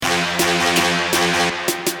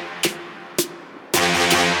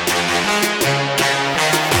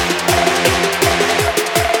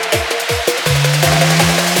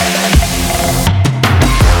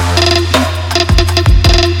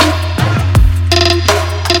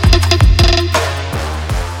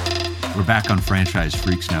back on Franchise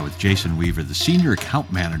Freaks now with Jason Weaver, the Senior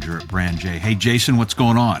Account Manager at Brand J. Hey, Jason, what's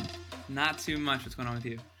going on? Not too much. What's going on with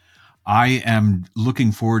you? I am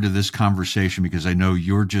looking forward to this conversation because I know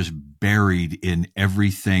you're just buried in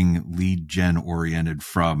everything lead gen oriented,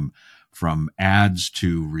 from ads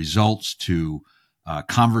to results to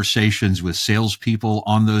conversations with salespeople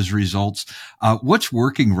on those results. What's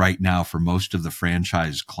working right now for most of the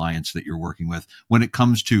franchise clients that you're working with when it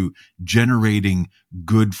comes to generating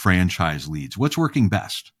good franchise leads? What's working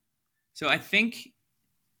best? So I think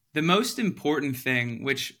the most important thing,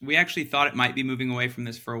 which we actually thought it might be moving away from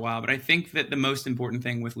this for a while, but I think that the most important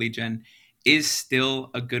thing with lead gen is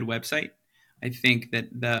still a good website. I think that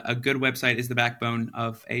a good website is the backbone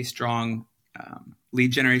of a strong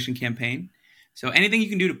lead generation campaign. So anything you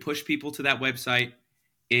can do to push people to that website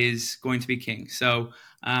is going to be king. So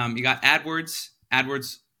you got AdWords.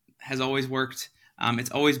 AdWords has always worked.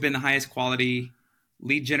 It's always been the highest quality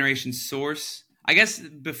lead generation source. I guess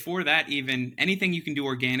before that, even anything you can do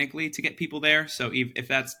organically to get people there. So if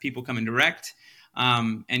that's people coming direct,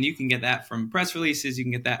 and you can get that from press releases, you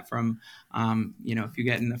can get that from, if you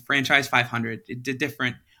get in the Franchise 500,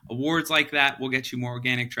 different awards like that will get you more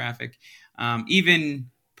organic traffic. Even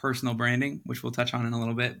personal branding, which we'll touch on in a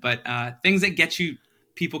little bit, but things that get you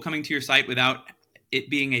people coming to your site without it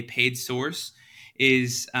being a paid source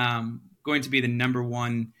is going to be the number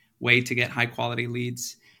one way to get high quality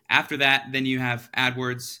leads. After that, then you have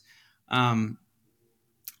AdWords. And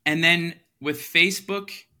then with Facebook,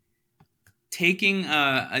 taking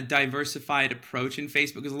a diversified approach in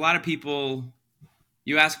Facebook, because a lot of people,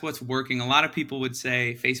 you ask what's working, a lot of people would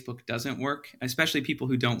say Facebook doesn't work, especially people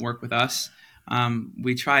who don't work with us.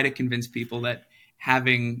 We try to convince people that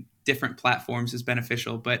having different platforms is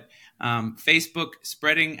beneficial, but Facebook,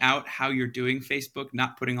 spreading out how you're doing Facebook,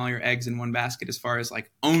 not putting all your eggs in one basket as far as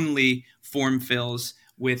like only form fills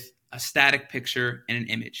with a static picture and an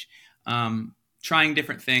image. Trying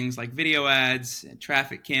different things like video ads,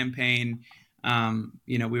 traffic campaign.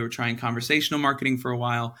 We were trying conversational marketing for a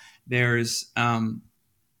while. There's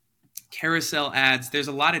carousel ads. There's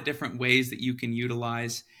a lot of different ways that you can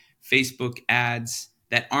utilize Facebook ads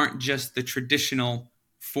that aren't just the traditional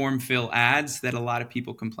form fill ads that a lot of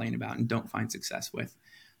people complain about and don't find success with.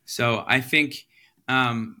 So I think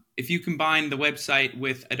if you combine the website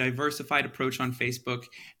with a diversified approach on Facebook,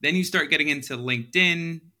 then you start getting into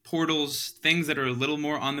LinkedIn, portals, things that are a little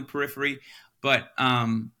more on the periphery, but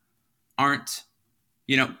aren't,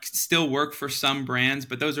 still work for some brands,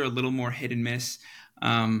 but those are a little more hit and miss.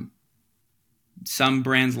 Some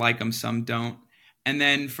brands like them, some don't. And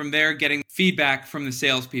then from there, getting feedback from the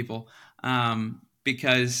salespeople,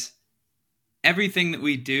 because everything that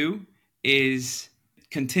we do is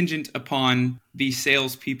contingent upon the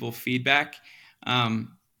salespeople feedback.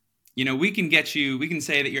 We can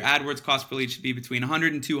say that your AdWords cost per lead should be between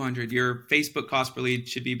 100 and 200. Your Facebook cost per lead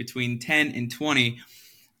should be between 10 and 20,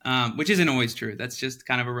 which isn't always true. That's just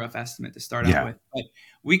kind of a rough estimate to start out with. But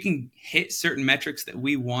we can hit certain metrics that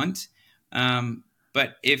we want.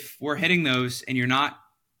 But if we're hitting those and you're not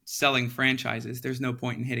selling franchises, there's no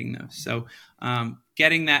point in hitting those. So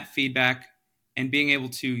getting that feedback and being able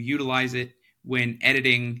to utilize it when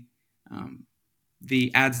editing the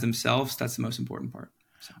ads themselves, that's the most important part.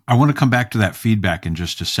 So. I want to come back to that feedback in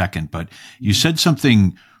just a second, but you said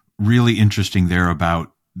something really interesting there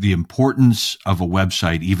about the importance of a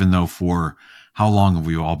website, even though for how long have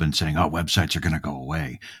we all been saying, oh, websites are going to go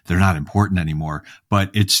away. They're not important anymore, but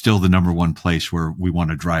it's still the number one place where we want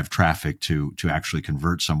to drive traffic to actually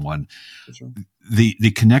convert someone. Sure.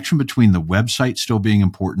 The connection between the website still being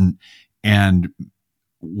important and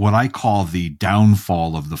what I call the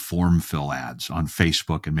downfall of the form fill ads on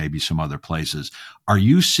Facebook and maybe some other places. Are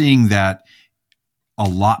you seeing that a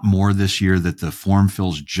lot more this year, that the form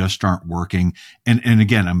fills just aren't working? And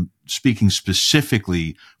again, I'm speaking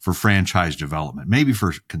specifically for franchise development. Maybe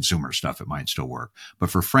for consumer stuff, it might still work.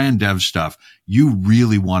 But for Fran Dev stuff, you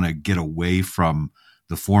really want to get away from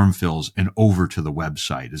the form fills and over to the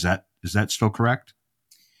website. Is that still correct?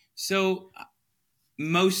 So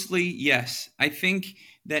mostly, yes. I think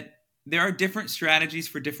that there are different strategies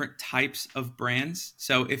for different types of brands.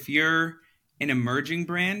 So if you're an emerging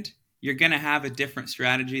brand, you're going to have a different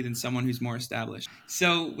strategy than someone who's more established.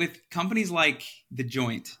 So with companies like The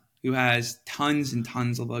Joint, who has tons and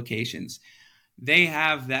tons of locations, they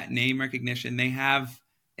have that name recognition. They have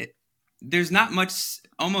it. There's not much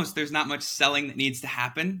selling that needs to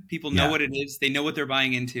happen. People know what it is. They know what they're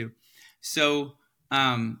buying into. So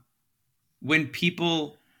when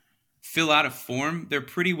people fill out a form, they're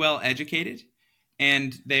pretty well educated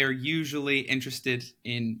and they are usually interested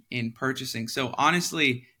in purchasing. So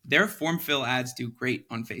honestly, their form fill ads do great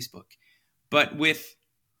on Facebook. But with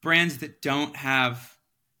brands that don't have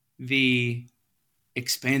the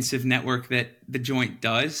expansive network that the joint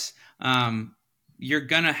does, you're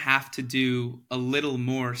going to have to do a little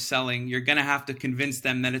more selling. You're going to have to convince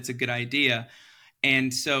them that it's a good idea.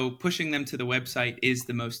 And so pushing them to the website is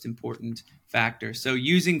the most important factor. So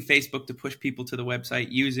using Facebook to push people to the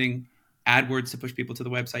website, using AdWords to push people to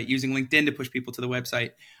the website, using LinkedIn to push people to the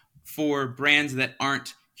website for brands that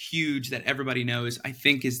aren't huge, that everybody knows, I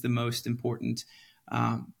think is the most important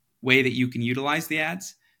way that you can utilize the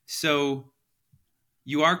ads. So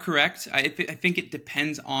you are correct. I think it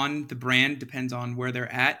depends on the brand, depends on where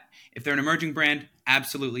they're at. If they're an emerging brand,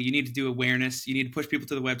 absolutely. You need to do awareness. You need to push people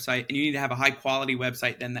to the website, and you need to have a high quality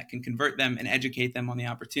website then that can convert them and educate them on the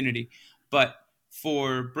opportunity. But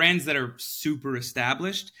for brands that are super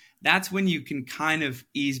established, that's when you can kind of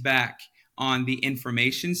ease back on the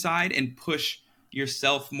information side and push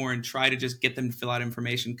yourself more and try to just get them to fill out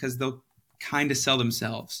information, because they'll kind of sell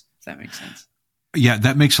themselves. If that makes sense. Yeah,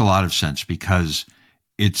 that makes a lot of sense, because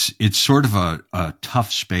it's sort of a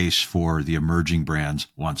tough space for the emerging brands,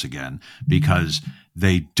 once again, because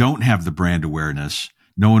they don't have the brand awareness.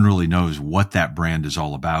 No one really knows what that brand is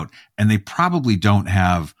all about. And they probably don't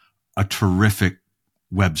have a terrific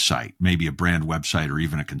website, maybe a brand website or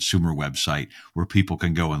even a consumer website where people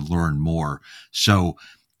can go and learn more. So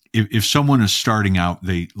if someone is starting out,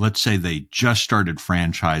 let's say they just started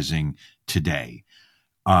franchising today,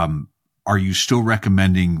 are you still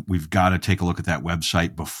recommending we've got to take a look at that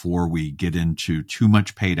website before we get into too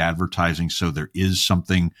much paid advertising, so there is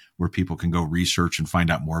something where people can go research and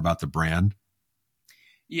find out more about the brand?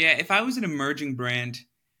 Yeah, if I was an emerging brand,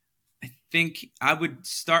 I think I would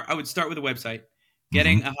start with a website.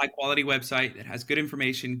 Getting a high quality website that has good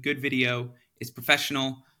information, good video, is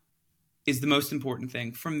professional, is the most important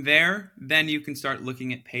thing. From there, then you can start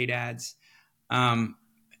looking at paid ads.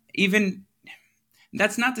 Even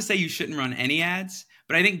That's not to say you shouldn't run any ads,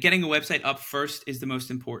 but I think getting a website up first is the most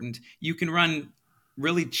important. You can run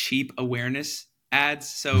really cheap awareness ads.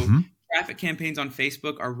 So traffic campaigns on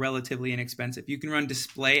Facebook are relatively inexpensive. You can run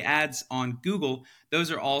display ads on Google.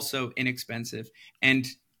 Those are also inexpensive and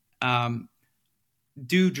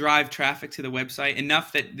do drive traffic to the website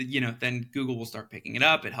enough that, then Google will start picking it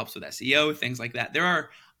up. It helps with SEO, things like that. There are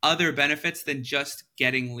other benefits than just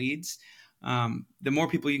getting leads. The more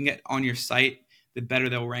people you can get on your site, the better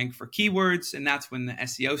they'll rank for keywords. And that's when the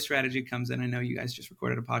SEO strategy comes in. I know you guys just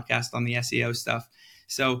recorded a podcast on the SEO stuff.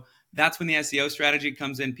 So that's when the SEO strategy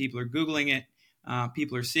comes in. People are Googling it.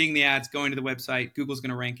 People are seeing the ads, going to the website. Google's going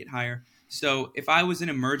to rank it higher. So if I was an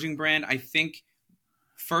emerging brand, I think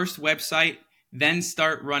first website, then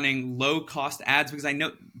start running low cost ads, because I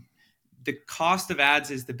know the cost of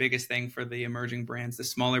ads is the biggest thing for the emerging brands. The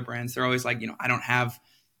smaller brands, they're always like, I don't have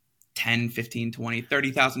 $10, $15, $20,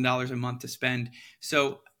 $30,000 a month to spend.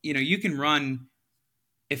 So, you can run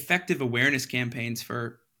effective awareness campaigns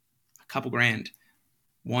for a couple grand,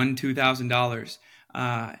 $1,000,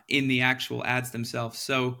 $2,000 in the actual ads themselves.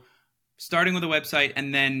 So starting with a website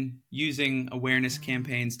and then using awareness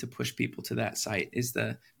campaigns to push people to that site is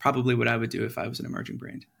probably what I would do if I was an emerging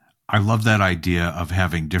brand. I love that idea of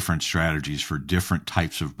having different strategies for different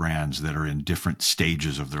types of brands that are in different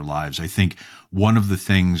stages of their lives. I think one of the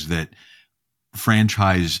things that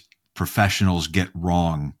franchise professionals get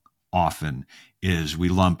wrong often is we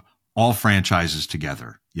lump all franchises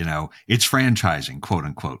together. It's franchising, quote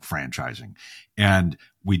unquote, franchising. And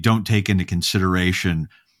we don't take into consideration,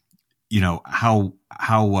 how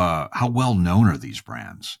well known are these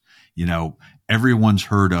brands? Everyone's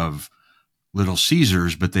heard of Little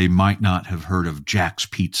Caesars, but they might not have heard of Jack's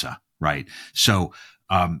Pizza, right? So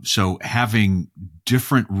having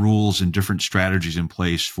different rules and different strategies in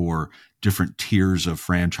place for different tiers of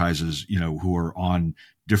franchises, who are on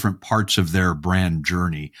different parts of their brand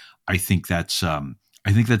journey, I think that's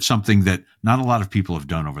something that not a lot of people have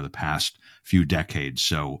done over the past few decades.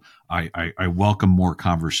 So I welcome more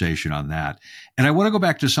conversation on that. And I want to go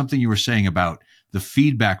back to something you were saying about the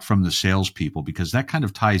feedback from the salespeople, because that kind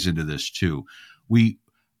of ties into this too.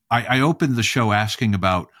 I opened the show asking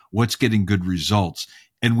about what's getting good results,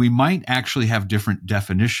 and we might actually have different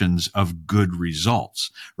definitions of good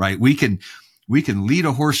results, right? We can lead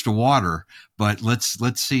a horse to water, but let's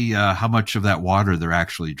see how much of that water they're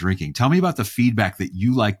actually drinking. Tell me about the feedback that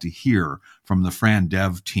you like to hear from the Fran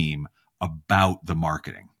Dev team about the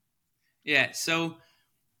marketing. Yeah. So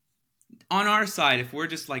on our side, if we're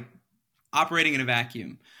just like operating in a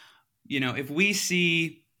vacuum, if we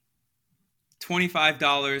see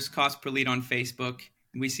 $25 cost per lead on Facebook,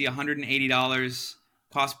 and we see $180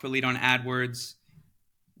 cost per lead on AdWords,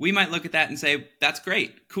 we might look at that and say, that's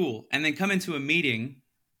great, cool. And then come into a meeting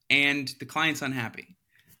and the client's unhappy.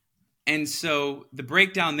 And so the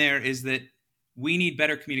breakdown there is that we need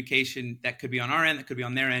better communication. That could be on our end, that could be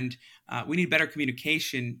on their end. We need better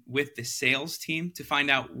communication with the sales team to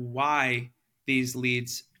find out why these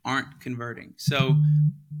leads aren't converting. So,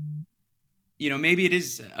 maybe it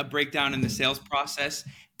is a breakdown in the sales process.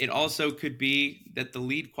 It also could be that the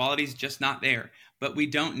lead quality is just not there, but we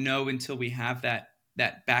don't know until we have that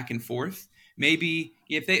back and forth. Maybe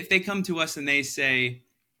if they come to us and they say,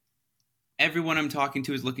 everyone I'm talking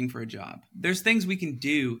to is looking for a job, there's things we can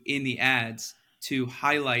do in the ads to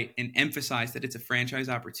highlight and emphasize that it's a franchise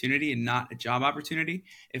opportunity and not a job opportunity.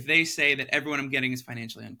 If they say that everyone I'm getting is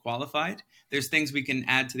financially unqualified, there's things we can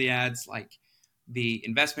add to the ads, like the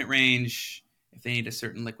investment range, if they need a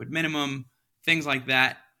certain liquid minimum, things like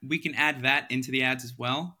that. We can add that into the ads as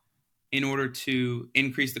well in order to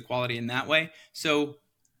increase the quality in that way. So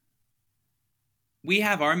we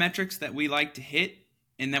have our metrics that we like to hit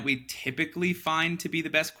and that we typically find to be the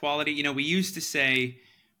best quality. We used to say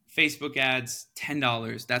Facebook ads,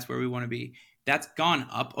 $10, that's where we want to be. That's gone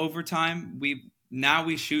up over time. Now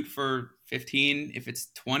we shoot for 15. If it's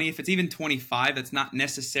 20, if it's even 25, that's not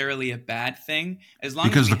necessarily a bad thing. As long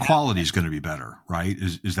because as the quality is going to be better, right?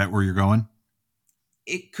 Is that where you're going?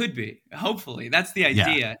 It could be. Hopefully, that's the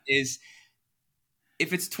idea. Is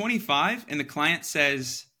if it's 25 and the client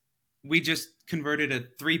says we just converted a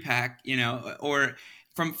 3-pack, or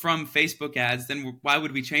from Facebook ads, then why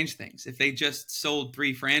would we change things? If they just sold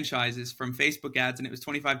 3 franchises from Facebook ads and it was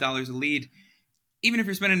 $25 a lead, even if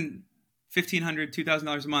you're spending $1,500,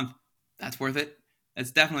 $2,000 a month, that's worth it.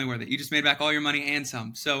 That's definitely worth it. You just made back all your money and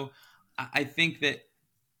some. So I think that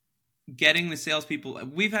getting the salespeople,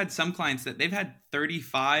 we've had some clients that they've had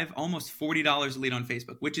 $35, almost $40 a lead on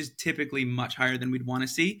Facebook, which is typically much higher than we'd want to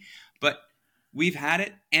see. But we've had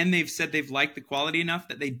it, and they've said they've liked the quality enough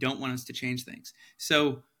that they don't want us to change things.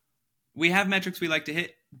 So we have metrics we like to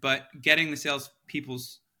hit, but getting the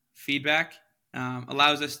salespeople's feedback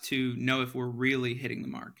allows us to know if we're really hitting the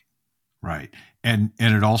mark. Right. And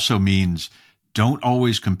it also means don't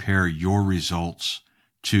always compare your results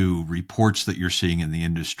to reports that you're seeing in the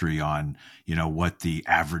industry on, what the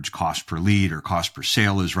average cost per lead or cost per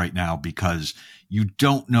sale is right now, because you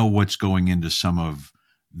don't know what's going into some of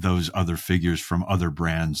those other figures from other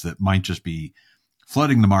brands that might just be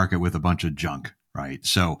flooding the market with a bunch of junk. Right.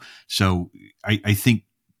 So I think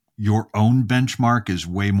your own benchmark is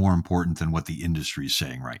way more important than what the industry is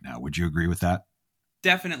saying right now. Would you agree with that?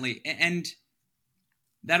 Definitely. And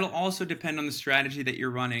that'll also depend on the strategy that you're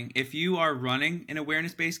running. If you are running an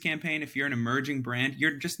awareness-based campaign, if you're an emerging brand,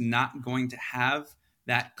 you're just not going to have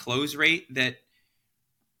that close rate that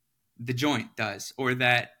The Joint does, or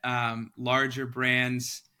that larger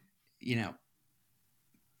brands, I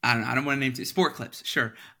don't want to name Sport Clips,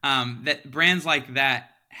 sure. That brands like that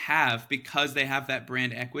have, because they have that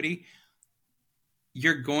brand equity.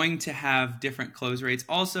 You're going to have different close rates.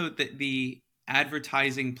 Also, the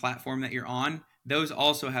advertising platform that you're on, those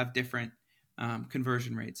also have different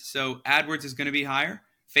conversion rates. So AdWords is going to be higher.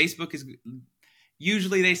 Facebook is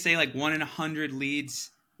usually, they say, like 1 in 100 leads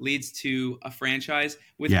to a franchise.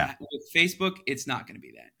 With Facebook, it's not going to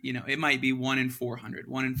be that. It might be 1 in 400,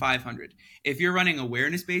 1 in 500. If you're running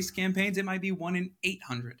awareness-based campaigns, it might be 1 in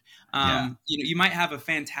 800. You might have a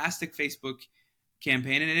fantastic Facebook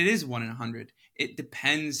campaign, and it is 1 in 100. It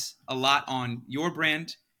depends a lot on your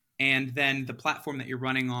brand and then the platform that you're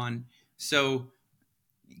running on. So,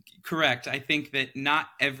 correct. I think that not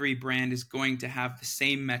every brand is going to have the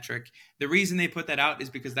same metric. The reason they put that out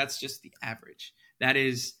is because that's just the average. That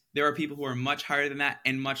is, there are people who are much higher than that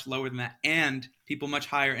and much lower than that, and people much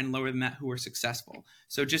higher and lower than that who are successful.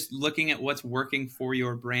 So just looking at what's working for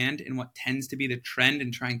your brand and what tends to be the trend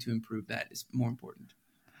and trying to improve that is more important.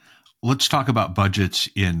 Let's talk about budgets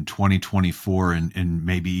in 2024 and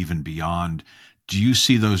maybe even beyond. Do you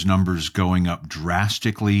see those numbers going up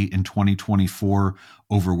drastically in 2024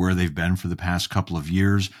 over where they've been for the past couple of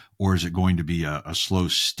years? Or is it going to be a slow,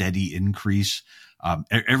 steady increase?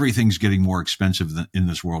 Everything's getting more expensive in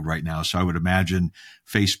this world right now. So I would imagine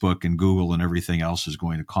Facebook and Google and everything else is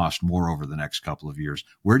going to cost more over the next couple of years.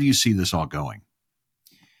 Where do you see this all going?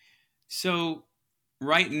 So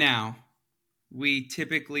right now, we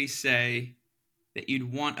typically say that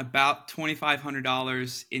you'd want about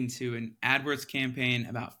 $2,500 into an AdWords campaign,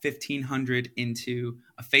 about $1,500 into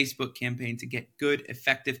a Facebook campaign to get good,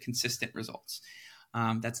 effective, consistent results.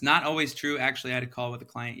 That's not always true. Actually, I had a call with a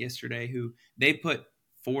client yesterday who they put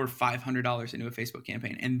 $400 or $500 into a Facebook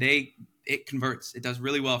campaign, and it converts. It does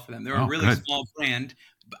really well for them. They're a really small brand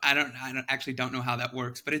I don't know how that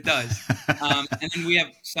works, but it does. And then we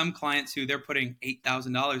have some clients who they're putting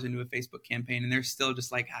 $8,000 into a Facebook campaign, and they're still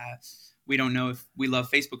just like, we don't know if we love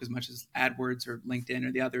Facebook as much as AdWords or LinkedIn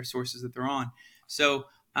or the other sources that they're on. So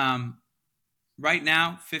right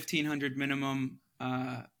now, 1,500 minimum,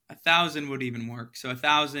 1,000 would even work. So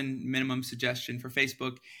 1,000 minimum suggestion for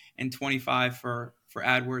Facebook and 25 for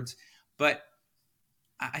AdWords. But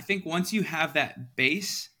I think once you have that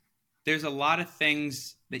base, there's a lot of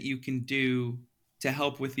things that you can do to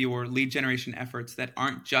help with your lead generation efforts that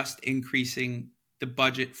aren't just increasing the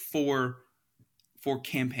budget for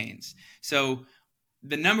campaigns. So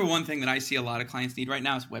the number one thing that I see a lot of clients need right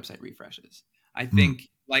now is website refreshes. I think,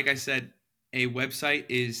 like I said, a website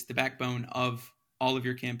is the backbone of all of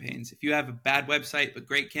your campaigns. If you have a bad website but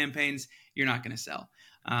great campaigns, you're not going to sell.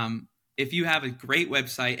 If you have a great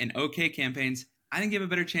website and okay campaigns, I think you have a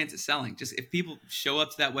better chance at selling. Just if people show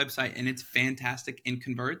up to that website and it's fantastic and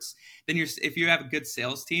converts, then if you have a good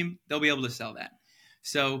sales team, they'll be able to sell that.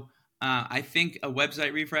 So I think a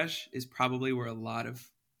website refresh is probably where a lot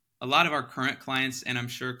of our current clients, and I'm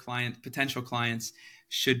sure potential clients,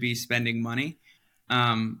 should be spending money.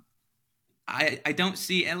 I don't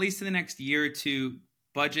see, at least in the next year or two,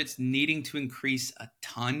 budgets needing to increase a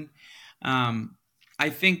ton. I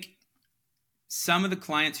think some of the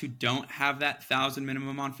clients who don't have that 1,000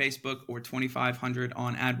 minimum on Facebook or 2,500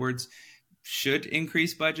 on AdWords should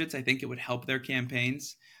increase budgets. I think it would help their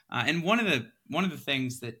campaigns. And one of the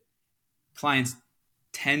things that clients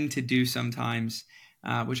tend to do sometimes,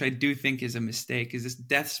 which I do think is a mistake, is this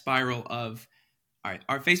death spiral of, all right,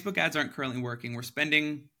 our Facebook ads aren't currently working. We're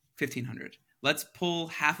spending $1,500. Let's pull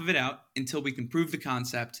half of it out until we can prove the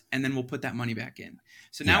concept, and then we'll put that money back in.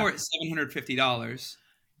 So now we're at $750,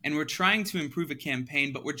 and we're trying to improve a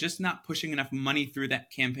campaign, but we're just not pushing enough money through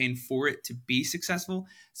that campaign for it to be successful.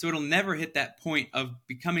 So it'll never hit that point of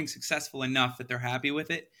becoming successful enough that they're happy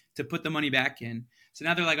with it to put the money back in. So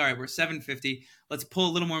now they're like, all right, we're $750. Let's pull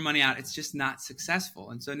a little more money out. It's just not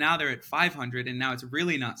successful. And so now they're at $500, and now it's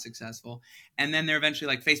really not successful. And then they're eventually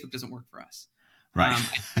like, Facebook doesn't work for us. Right.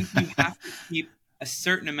 I think you have to keep a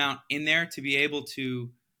certain amount in there to be able to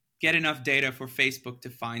get enough data for Facebook to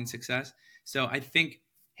find success. So I think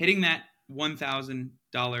hitting that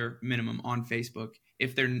 $1,000 minimum on Facebook,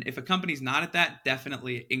 if a company's not at that,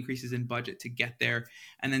 definitely increases in budget to get there.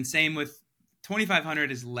 And then same with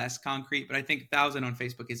 2,500 is less concrete, but I think 1,000 on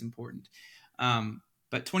Facebook is important.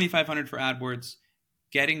 But 2,500 for AdWords,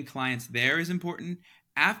 getting clients there is important.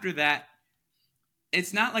 After that,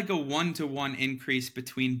 it's not like a one-to-one increase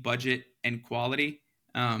between budget and quality.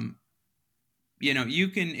 You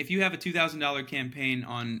can, if you have a $2,000 campaign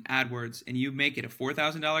on AdWords and you make it a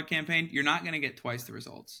 $4,000 campaign, you're not going to get twice the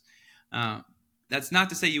results. That's not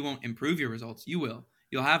to say you won't improve your results. You will.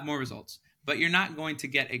 You'll have more results, but you're not going to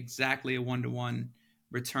get exactly a one-to-one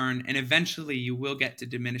return. And eventually you will get to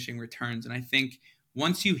diminishing returns. And I think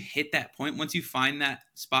once you hit that point, once you find that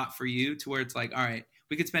spot for you to where it's like, all right,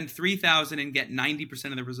 we could spend $3,000 and get 90%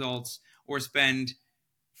 of the results, or spend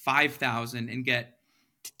 $5,000 and get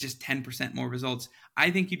just 10% more results.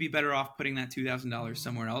 I think you'd be better off putting that $2,000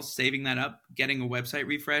 somewhere else, saving that up, getting a website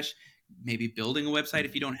refresh, maybe building a website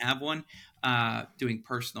if you don't have one, doing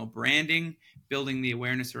personal branding, building the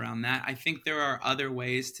awareness around that. I think there are other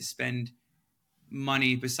ways to spend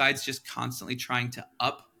money besides just constantly trying to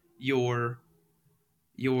up your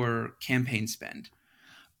campaign spend.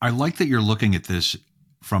 I like that you're looking at this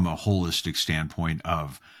from a holistic standpoint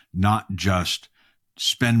of not just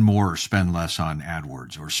spend more or spend less on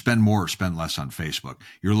AdWords, or spend more or spend less on Facebook.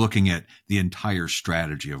 You're looking at the entire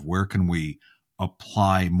strategy of where can we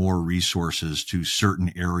apply more resources to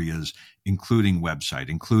certain areas, including website,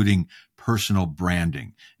 including personal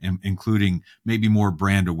branding, and including maybe more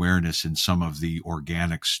brand awareness in some of the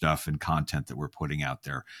organic stuff and content that we're putting out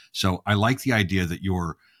there. So I like the idea that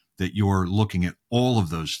you're looking at all of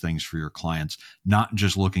those things for your clients, not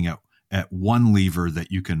just looking at one lever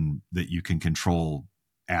that you can control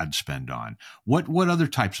ad spend on. What other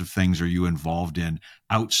types of things are you involved in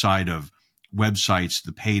outside of websites,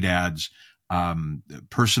 the paid ads,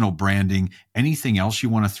 personal branding, anything else you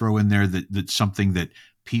want to throw in there that's something that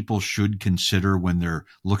people should consider when they're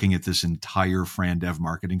looking at this entire Fran Dev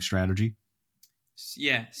marketing strategy?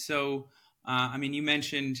 Yeah. So, you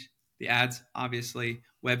mentioned the ads, obviously,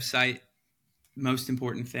 website, most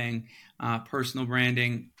important thing, personal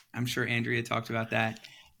branding. I'm sure Andrea talked about that.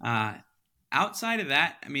 Outside of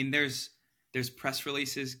that, there's press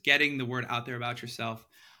releases, getting the word out there about yourself.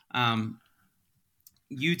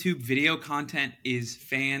 YouTube video content is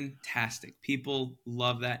fantastic. People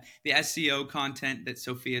love that. The SEO content that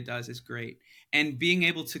Sophia does is great. And being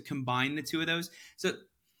able to combine the two of those. So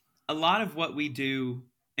a lot of what we do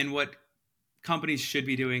and what companies should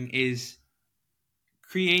be doing is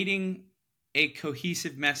creating a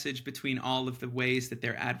cohesive message between all of the ways that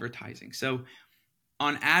they're advertising. So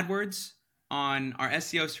on AdWords, on our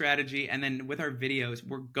SEO strategy, and then with our videos,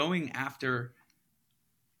 we're going after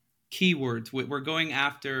keywords. We're going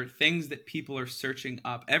after things that people are searching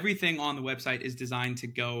up. Everything on the website is designed to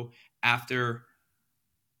go after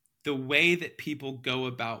the way that people go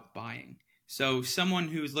about buying. So someone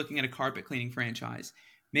who's looking at a carpet cleaning franchise,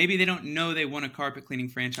 maybe they don't know they want a carpet cleaning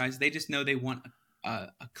franchise. They just know they want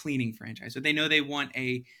a cleaning franchise, or they know they want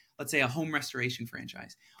let's say a home restoration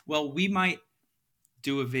franchise. Well, we might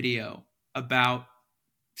do a video about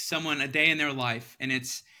someone, a day in their life, and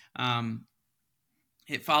it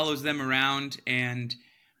follows them around and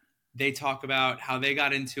they talk about how they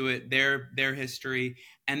got into it, their history,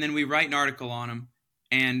 and then we write an article on them,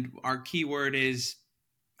 and our keyword is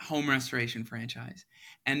home restoration franchise.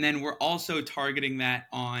 And then we're also targeting that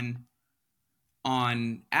on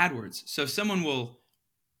AdWords. So someone will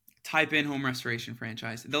type in home restoration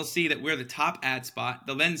franchise. They'll see that we're the top ad spot.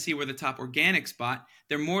 They'll then see we're the top organic spot.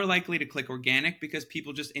 They're more likely to click organic because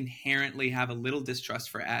people just inherently have a little distrust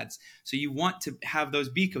for ads. So you want to have those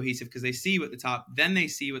be cohesive because they see you at the top, then they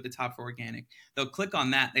see you at the top for organic. They'll click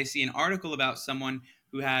on that. They see an article about someone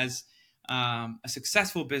who has a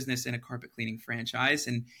successful business in a carpet cleaning franchise,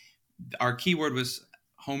 and our keyword was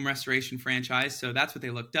home restoration franchise. So that's what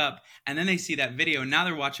they looked up. And then they see that video, and now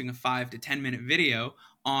they're watching a 5 to 10 minute video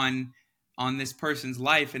on this person's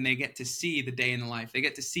life, and they get to see the day in the life. They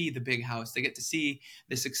get to see the big house. They get to see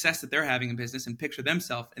the success that they're having in business and picture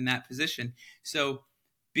themselves in that position. So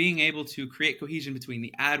being able to create cohesion between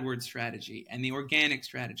the AdWords strategy and the organic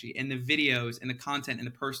strategy and the videos and the content and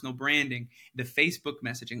the personal branding, the Facebook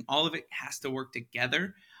messaging, all of it has to work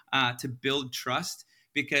together to build trust,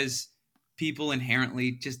 because people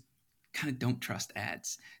inherently just kind of don't trust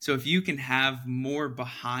ads. So if you can have more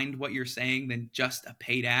behind what you're saying than just a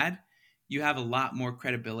paid ad, you have a lot more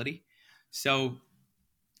credibility. So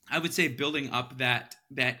I would say building up that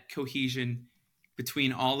cohesion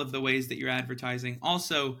between all of the ways that you're advertising.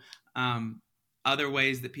 Also, other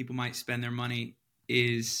ways that people might spend their money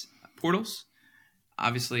is portals.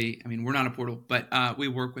 Obviously, I mean, we're not a portal, but we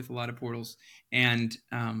work with a lot of portals. And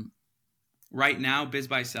right now, Biz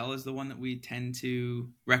Buy Sell is the one that we tend to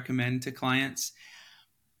recommend to clients.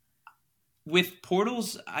 With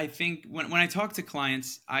portals, I think when I talk to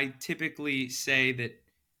clients, I typically say that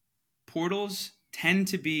portals tend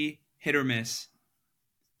to be hit or miss.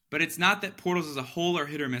 But it's not that portals as a whole are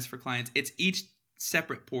hit or miss for clients. It's each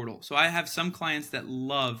separate portal. So I have some clients that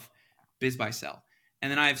love Biz Buy Sell.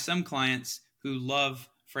 And then I have some clients who love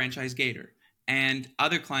Franchise Gator. And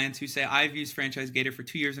other clients who say, I've used Franchise Gator for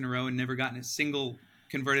 2 years in a row and never gotten a single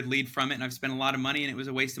converted lead from it. And I've spent a lot of money and it was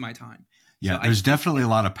a waste of my time. Yeah, so there's definitely a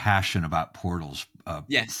lot of passion about portals,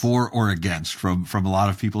 yes, for or against from a lot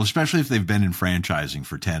of people, especially if they've been in franchising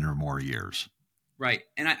for 10 or more years. Right.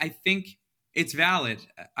 And I think it's valid.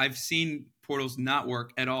 I've seen portals not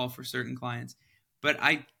work at all for certain clients, but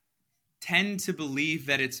I tend to believe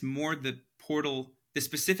that it's more the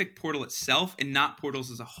specific portal itself and not portals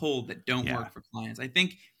as a whole that don't work for clients. I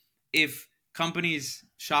think if companies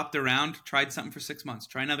shopped around, tried something for 6 months,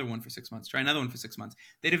 try another one for 6 months, try another one for 6 months,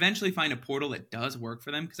 they'd eventually find a portal that does work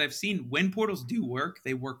for them, because I've seen when portals do work,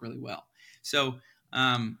 they work really well. So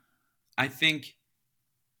I think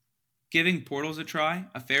giving portals a try,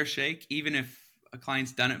 a fair shake, even if a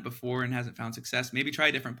client's done it before and hasn't found success, maybe try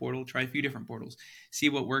a different portal, try a few different portals, see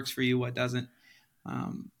what works for you, what doesn't.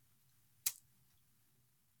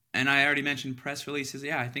 And I already mentioned press releases.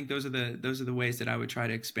 Yeah, I think those are the ways that I would try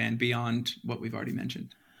to expand beyond what we've already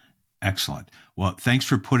mentioned. Excellent. Well, thanks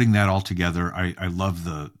for putting that all together. I love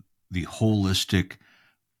the holistic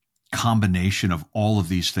combination of all of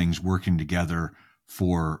these things working together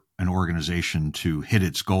for an organization to hit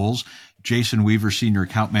its goals. Jason Weaver, Senior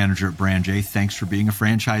Account Manager at Brand J, thanks for being a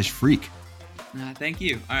franchise freak. Thank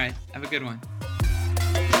you. All right. Have a good one.